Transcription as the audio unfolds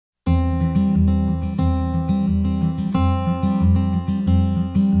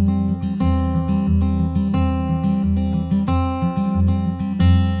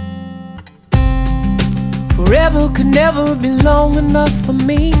could never be long enough for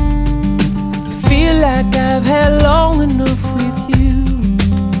me to feel like I've had long enough with you.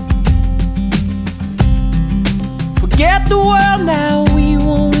 Forget the world now, we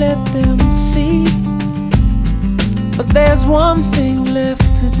won't let them see. But there's one thing left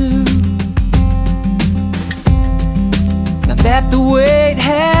to do. Now that the weight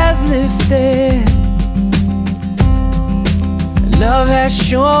has lifted, love has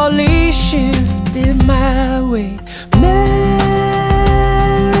surely shifted my way. Marry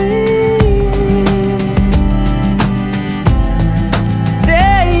me,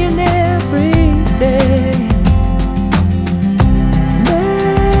 stay in every day.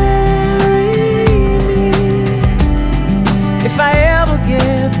 Marry me, if I ever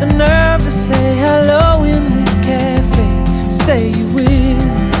get the nerve to say hello in this cafe, say you will.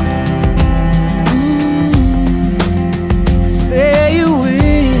 Say you will.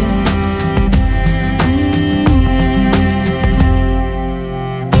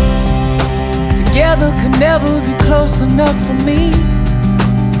 Together could never be close enough for me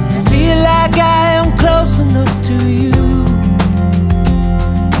to feel like I am close enough to you.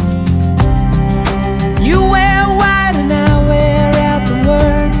 You wear white and I wear out the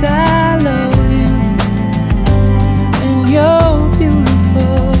words I love you, and you're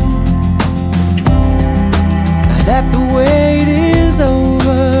beautiful. Now that the wait is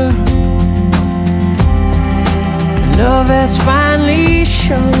over, love has finally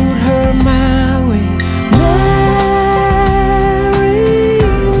showed her my way. Marry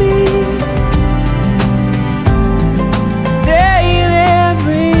me, stay in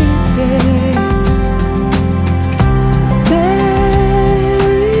every day.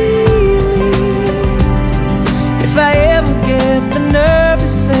 Marry me, if I ever get the nerve to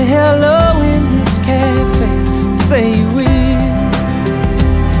say hello in this cafe, say you will.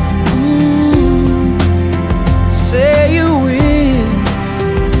 Say you will.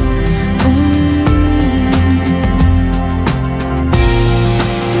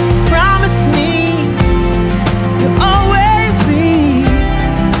 Promise me you'll always be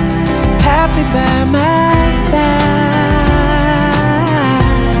happy by my side.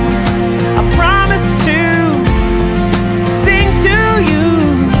 I promise to sing to you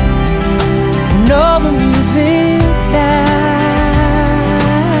when all the music dies.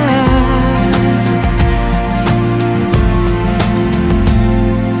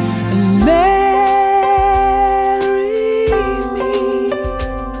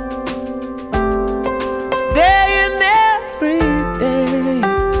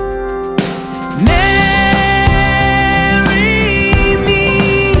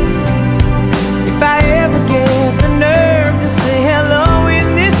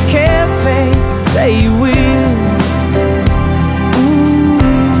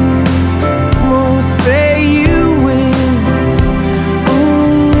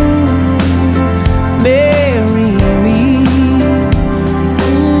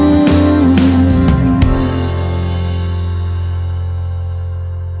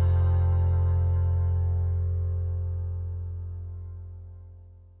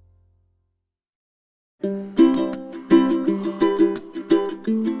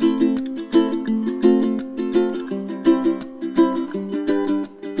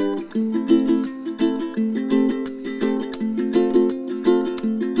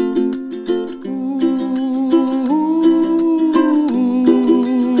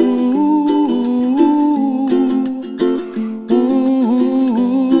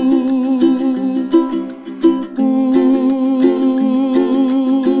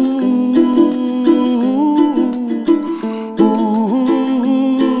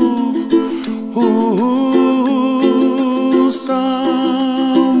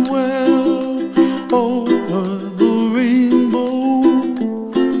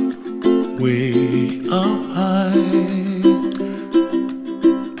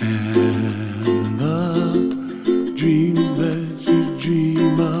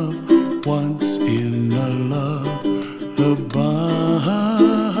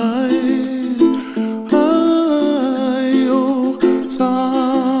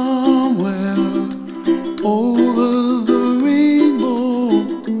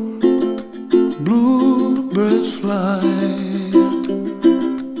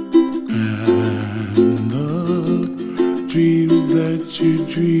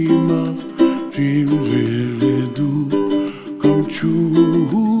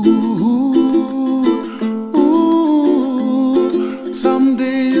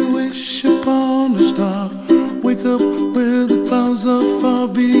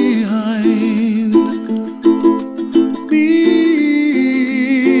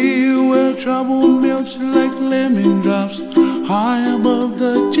 Trouble melts like lemon. above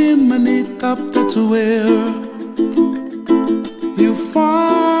the chimney top, that's where you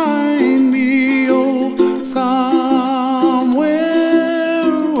find me, oh, somewhere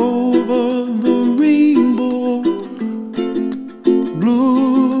over the rainbow.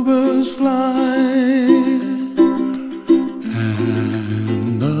 Bluebirds fly,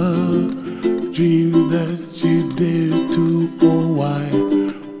 and the dream that you dare to, oh why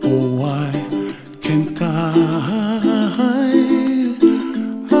can't I?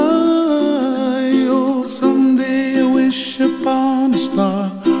 Oh, someday I wish upon a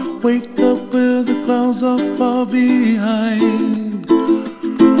star, wake up where the clouds are far behind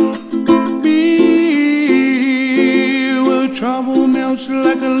me, where trouble melts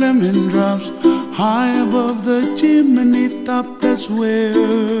like a lemon drops high above the chimney top. That's where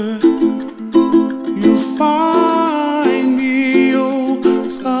you find me, oh,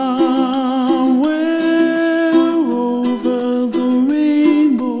 somewhere over the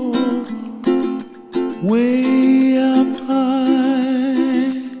rainbow, way up high.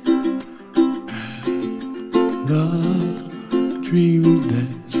 And the dreams that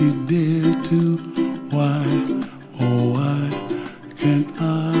you dare to, why, oh why can't I?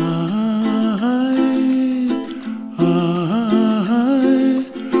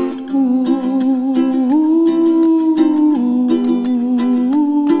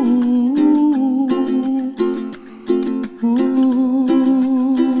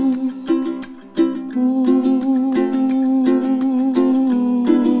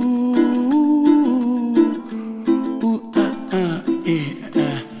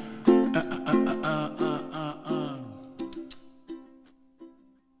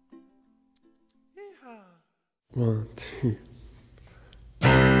 One, two.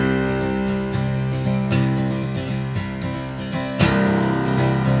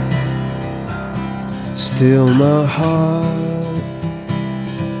 Still my heart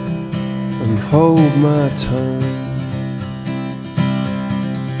and hold my tongue.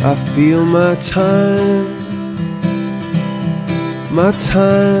 I feel my time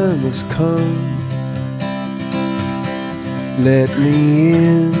has come. Let me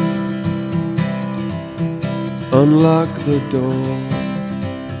in, unlock the door.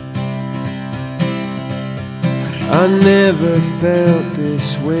 I never felt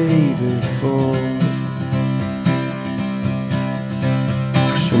this way before,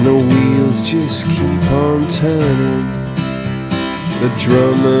 and the wheels just keep on turning. The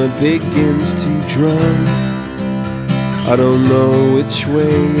drummer begins to drum. I don't know which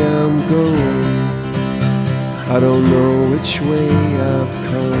way I'm going, I don't know which way I've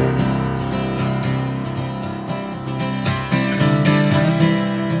come.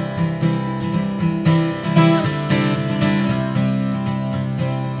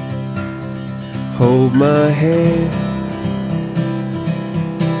 Hold my head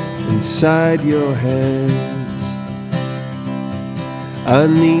inside your hands. I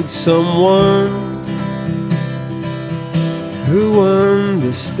need someone who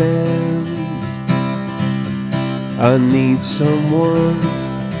understands. I need someone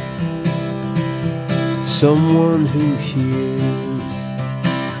who hears.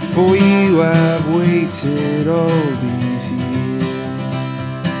 For you I've waited all these years.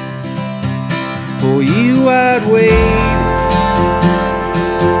 For you I'd wait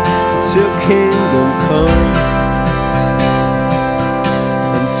till kingdom come,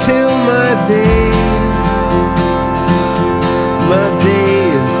 until my day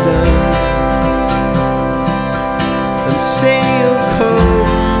is done, and say you'll come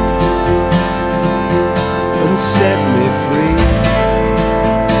and set me free.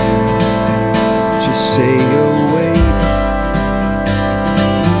 Just say you'll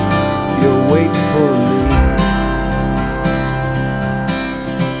wait for me.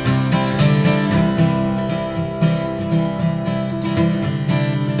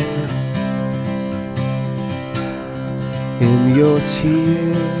 In your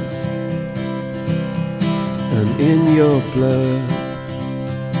tears and in your blood,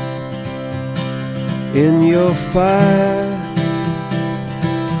 in your fire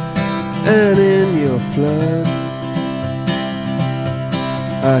and in your flood,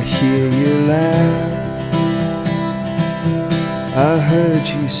 I hear you laugh, I heard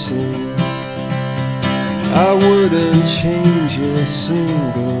you sing. I wouldn't change a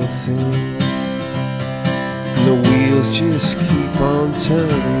single thing. The wheels just keep on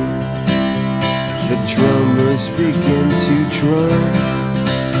turning. The drummers begin to drum.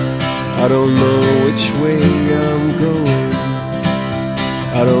 I don't know which way I'm going,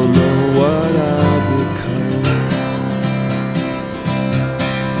 I don't know what I'll become.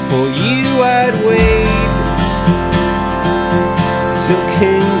 For you I'd wait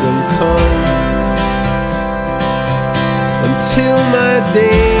till my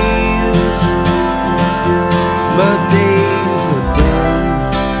days are done.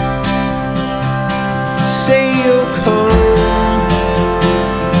 Say you'll come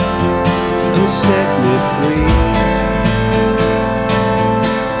and set me free.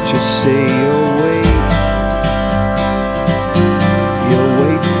 Just say you'll wait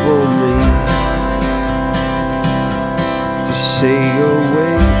for me. Just say you'll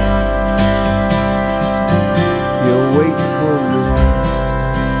wait for me.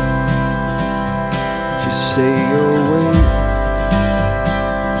 Just say you'll wait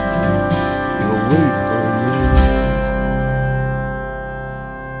for me.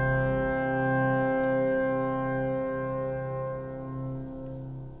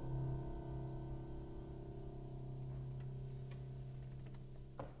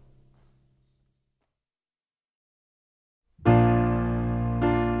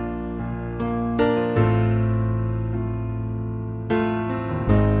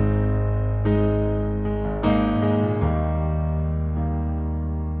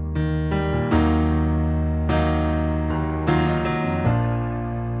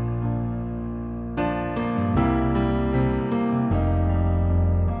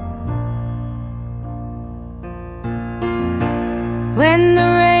 When the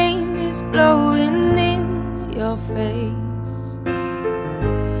rain is blowing in your face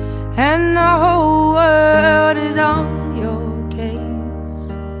and the whole world is on your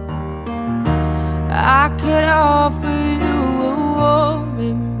case, I could offer you a warm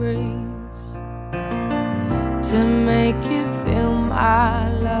embrace to make you feel my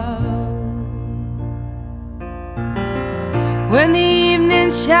love. When the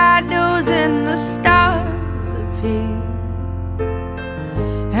evening shadows and the stars appear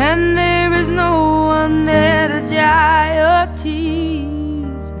and there is no one there to dry your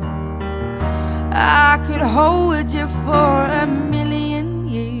tears, I could hold you for a million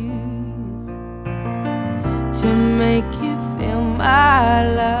years to make you feel my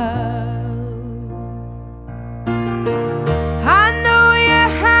love. I know you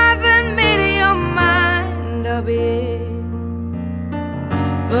haven't made your mind up yet,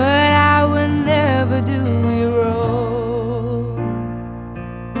 but I will never do you wrong.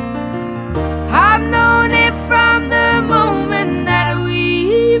 I've known it from the moment that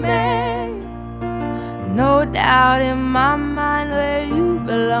we met. No doubt in my mind where you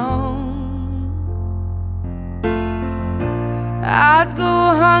belong. I'd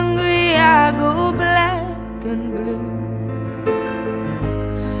go hungry, I go black and blue,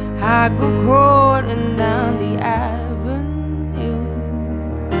 I go crawling down the avenue.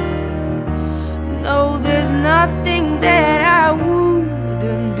 No, there's nothing that I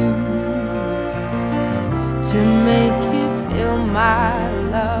wouldn't do to make you feel my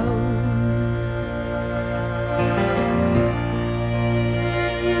love.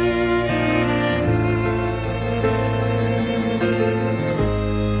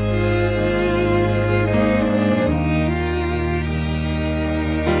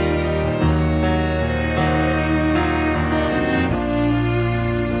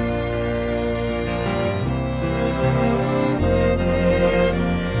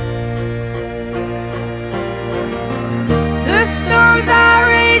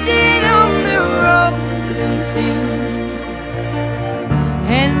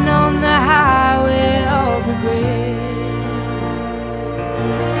 And on the highway of regret,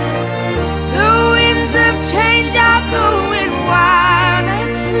 the winds of change are blowing wild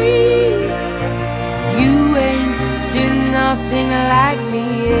and free. You ain't seen nothing like me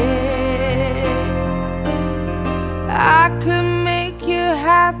yet. I could make you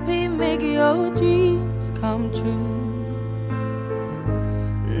happy, make your dreams come true.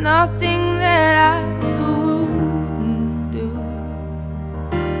 Nothing that I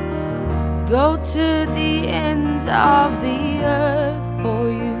go to the ends of the earth for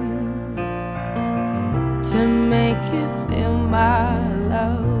you to make you feel my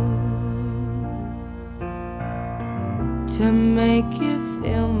love, to make you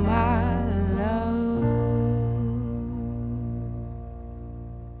feel my love.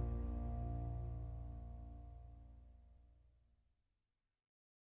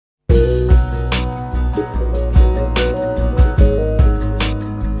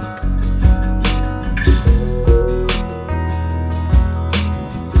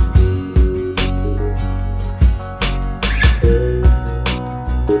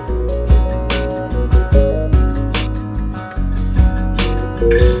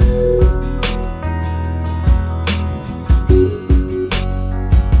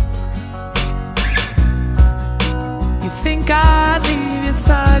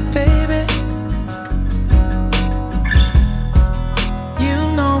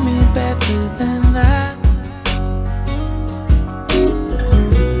 to the